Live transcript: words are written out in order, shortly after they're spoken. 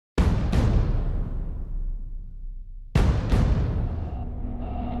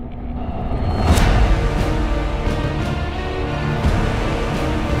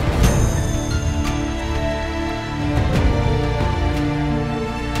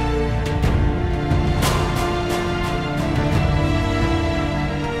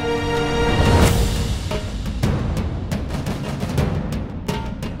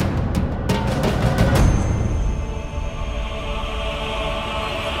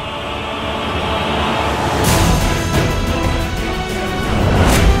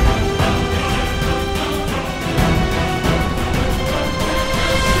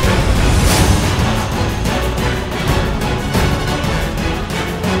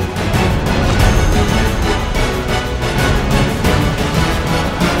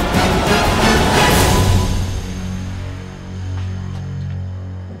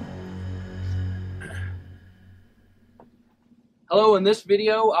in this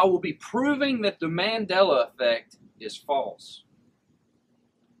video, I will be proving that the Mandela Effect is false.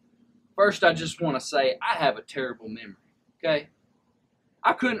 First, I just want to say I have a terrible memory, okay?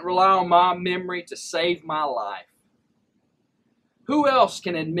 I couldn't rely on my memory to save my life. Who else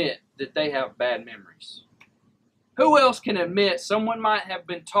can admit that they have bad memories? Who else can admit someone might have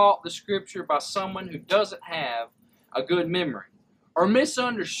been taught the Scripture by someone who doesn't have a good memory, or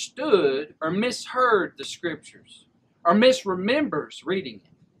misunderstood or misheard the Scriptures, or misremembers reading it?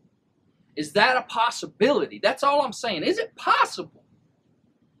 Is that a possibility? That's all I'm saying. Is it possible?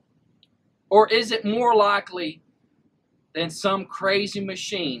 Or is it more likely than some crazy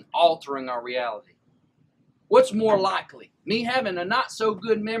machine altering our reality? What's more likely? Me having a not so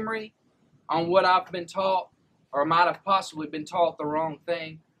good memory on what I've been taught, or might have possibly been taught the wrong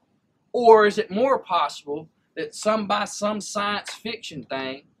thing? Or is it more possible that by some science fiction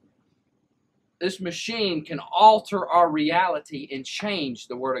thing, this machine can alter our reality and change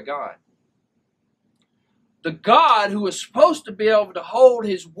the Word of God? The God who is supposed to be able to hold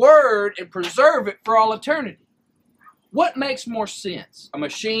His Word and preserve it for all eternity. What makes more sense? A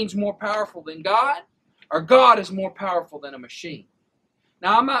machine's more powerful than God, or God is more powerful than a machine?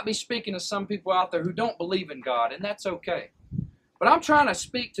 Now, I might be speaking to some people out there who don't believe in God, and that's okay. But I'm trying to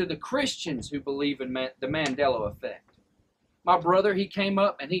speak to the Christians who believe in the Mandela Effect. My brother, he came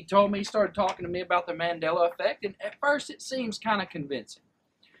up and he told me, he started talking to me about the Mandela Effect, and at first it seems kind of convincing.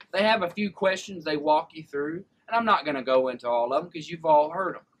 They have a few questions they walk you through, and I'm not going to go into all of them because you've all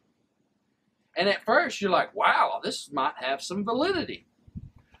heard them. And at first you're like, wow, this might have some validity.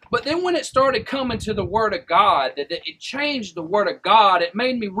 But then when it started coming to the Word of God, that it changed the Word of God, it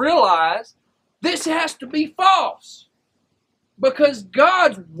made me realize this has to be false. Because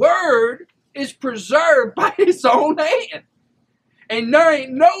God's Word is preserved by His own hand. And there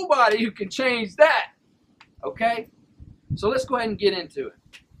ain't nobody who can change that. Okay? So let's go ahead and get into it.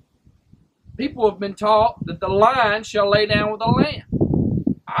 People have been taught that the lion shall lay down with the lamb.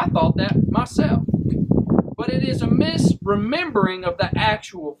 I thought that myself. But it is a misremembering of the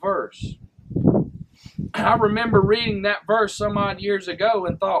actual verse. I remember reading that verse some odd years ago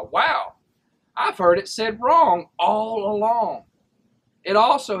and thought, wow, I've heard it said wrong all along. It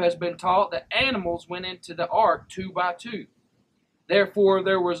also has been taught that animals went into the ark 2 by 2. Therefore,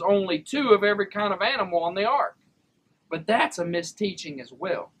 there was only 2 of every kind of animal on the ark. But that's a misteaching as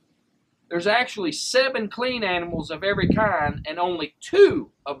well. There's actually 7 clean animals of every kind and only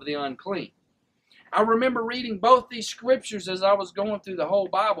 2 of the unclean. I remember reading both these scriptures as I was going through the whole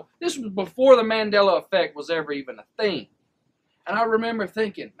Bible. This was before the Mandela Effect was ever even a thing. And I remember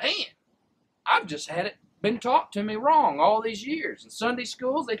thinking, man, I've just had it been taught to me wrong all these years. In Sunday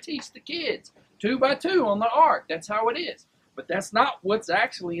schools, they teach the kids 2 by 2 on the ark. That's how it is. But that's not what's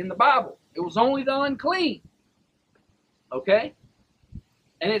actually in the Bible. It was only the unclean. Okay?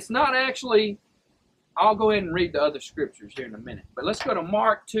 And it's not actually, I'll go ahead and read the other scriptures here in a minute. But let's go to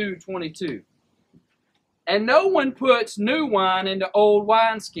Mark 2:22. And no one puts new wine into old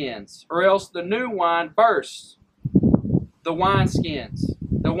wineskins, or else the new wine bursts the wineskins.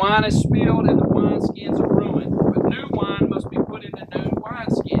 The wine is spilled and the wineskins are ruined. But new wine must be put into new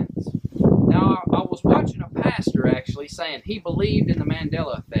wineskins. Now, I was watching a pastor actually saying he believed in the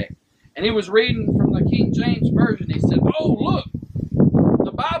Mandela Effect. And he was reading from the King James Version. He said, oh, look,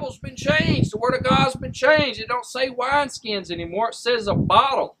 the Bible's been changed. The Word of God's been changed. It don't say wineskins anymore. It says a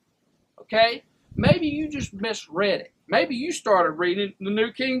bottle. Okay? Maybe you just misread it. Maybe you started reading the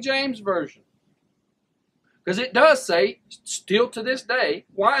New King James Version. Because it does say, still to this day,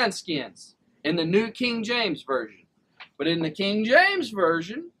 wineskins in the New King James Version. But in the King James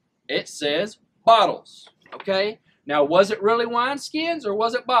Version, it says bottles. Okay? Now, was it really wineskins or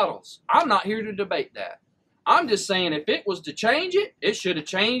was it bottles? I'm not here to debate that. I'm just saying if it was to change it, it should have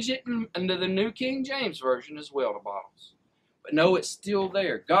changed it into the New King James Version as well to bottles. But no, it's still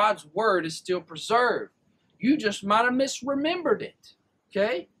there. God's Word is still preserved. You just might have misremembered it.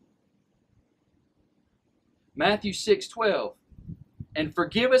 Okay? Matthew 6:12. And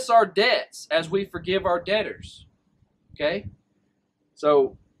forgive us our debts as we forgive our debtors. Okay?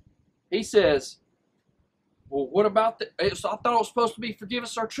 So, he says, well, what about I thought it was supposed to be forgive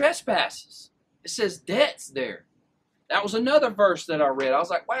us our trespasses. It says debts there. That was another verse that I read. I was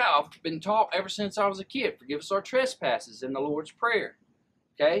like, wow, I've been taught ever since I was a kid. Forgive us our trespasses in the Lord's Prayer.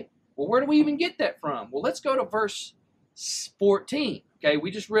 Okay? Well, where do we even get that from? Well, let's go to verse 14. Okay,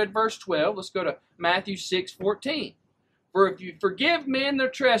 we just read verse 12. Let's go to Matthew 6:14. For if you forgive men their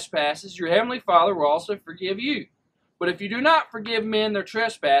trespasses, your heavenly Father will also forgive you. But if you do not forgive men their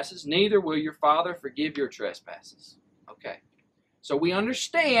trespasses, neither will your Father forgive your trespasses. Okay. So we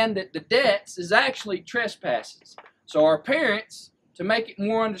understand that the debts is actually trespasses. So our parents to make it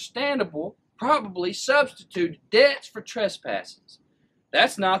more understandable, probably substituted debts for trespasses.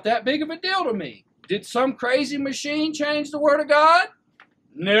 That's not that big of a deal to me. Did some crazy machine change the Word of God?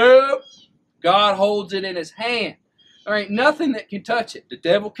 Nope. God holds it in His hand. There ain't nothing that can touch it. The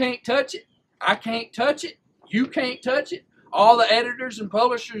devil can't touch it. I can't touch it. You can't touch it. All the editors and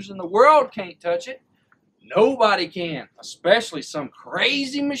publishers in the world can't touch it. Nobody can, especially some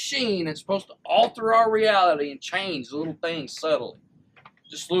crazy machine that's supposed to alter our reality and change little things subtly.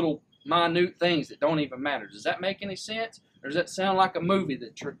 Just little minute things that don't even matter. Does that make any sense? Or does that sound like a movie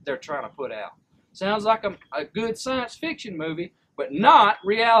that they're trying to put out? Sounds like a good science fiction movie, but not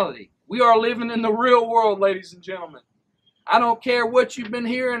reality. We are living in the real world, ladies and gentlemen. I don't care what you've been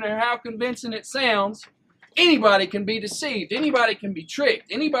hearing or how convincing it sounds. Anybody can be deceived. Anybody can be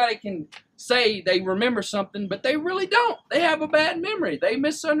tricked. Anybody can say they remember something, but they really don't. They have a bad memory. They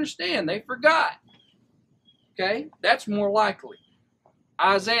misunderstand. They forgot. Okay? That's more likely.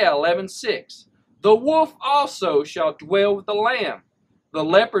 Isaiah 11:6. The wolf also shall dwell with the lamb. The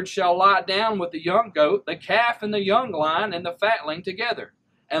leopard shall lie down with the young goat, the calf and the young lion and the fatling together,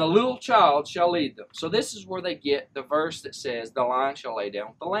 and a little child shall lead them. So this is where they get the verse that says the lion shall lay down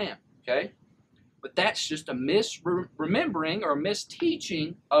with the lamb. Okay? But that's just a misremembering or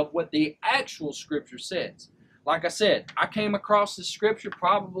misteaching of what the actual Scripture says. Like I said, I came across this Scripture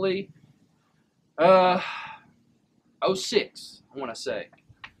probably 06, I want to say.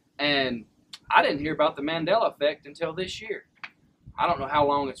 And I didn't hear about the Mandela Effect until this year. I don't know how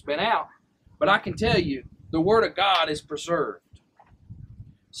long it's been out, but I can tell you the Word of God is preserved.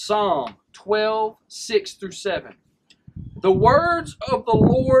 Psalm 12:6-7. The words of the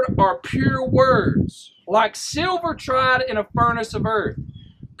Lord are pure words, like silver tried in a furnace of earth,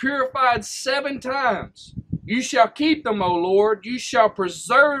 purified 7 times. You shall keep them, O Lord. You shall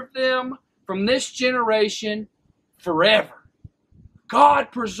preserve them from this generation forever.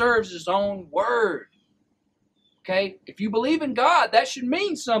 God preserves His own word. Okay? If you believe in God, that should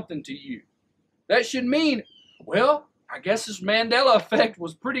mean something to you. That should mean, well, I guess this Mandela Effect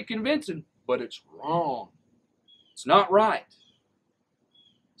was pretty convincing, but it's wrong. It's not right.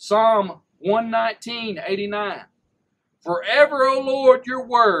 Psalm 119:89. Forever, O Lord, your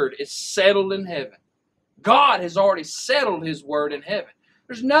word is settled in heaven. God has already settled His word in heaven.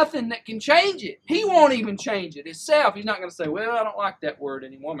 There's nothing that can change it. He won't even change it Himself. He's not going to say, well, I don't like that word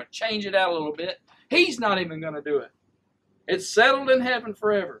anymore. I'm going to change it out a little bit. He's not even going to do it. It's settled in heaven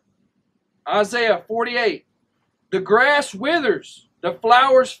forever. Isaiah 48. The grass withers, the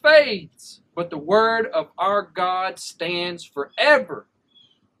flowers fades, but the word of our God stands forever.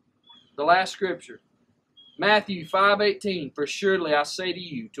 The last scripture. Matthew 5:18. For surely I say to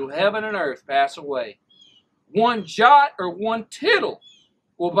you, till heaven and earth pass away, one jot or one tittle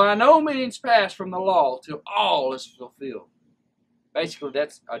will by no means pass from the law till all is fulfilled. Basically,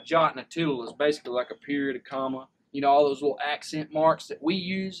 that's a jot and a tittle is basically like a period, a comma. You know, all those little accent marks that we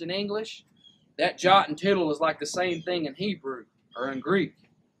use in English. That jot and tittle is like the same thing in Hebrew or in Greek.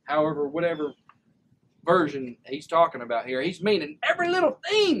 However, whatever version he's talking about here, he's meaning every little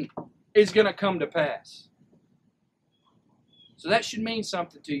thing is going to come to pass. So that should mean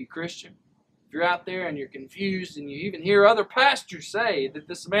something to you, Christian. If you're out there and you're confused and you even hear other pastors say that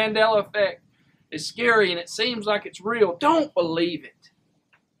this Mandela Effect is scary and it seems like it's real, don't believe it.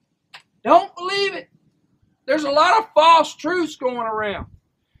 Don't believe it. There's a lot of false truths going around.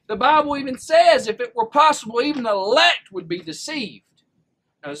 The Bible even says if it were possible, even the elect would be deceived.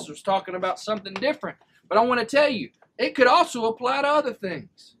 Now, this was talking about something different. But I want to tell you, it could also apply to other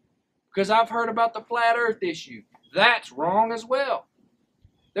things. Because I've heard about the flat earth issue. That's wrong as well.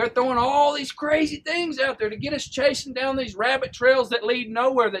 They're throwing all these crazy things out there to get us chasing down these rabbit trails that lead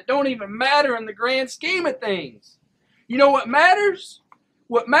nowhere, that don't even matter in the grand scheme of things. You know what matters?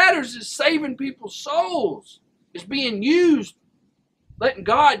 What matters is saving people's souls. Is being used, letting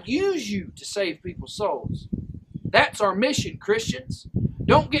God use you to save people's souls. That's our mission, Christians.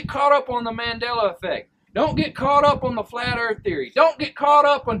 Don't get caught up on the Mandela Effect. Don't get caught up on the flat earth theory. Don't get caught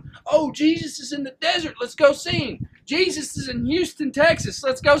up on, oh, Jesus is in the desert, let's go see Him. Jesus is in Houston, Texas,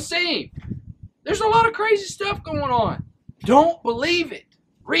 let's go see Him. There's a lot of crazy stuff going on. Don't believe it.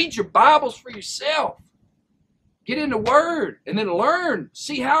 Read your Bibles for yourself. Get in the Word and then learn.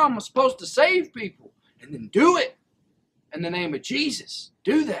 See how I'm supposed to save people. And then do it. In the name of Jesus,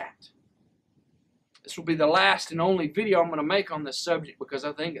 do that. This will be the last and only video I'm going to make on this subject because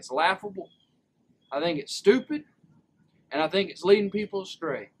I think it's laughable. I think it's stupid. And I think it's leading people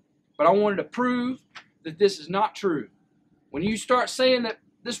astray. But I wanted to prove that this is not true. When you start saying that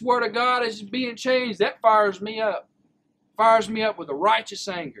this Word of God is being changed, that fires me up. Fires me up with a righteous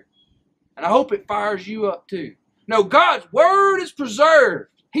anger. And I hope it fires you up too. No, God's Word is preserved.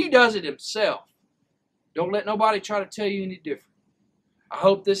 He does it Himself. Don't let nobody try to tell you any different. I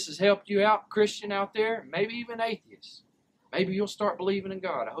hope this has helped you out, Christian out there, maybe even atheist. Maybe you'll start believing in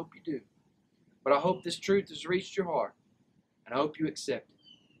God. I hope you do. But I hope this truth has reached your heart, and I hope you accept it.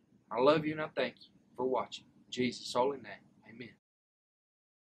 I love you and I thank you for watching. In Jesus' holy name.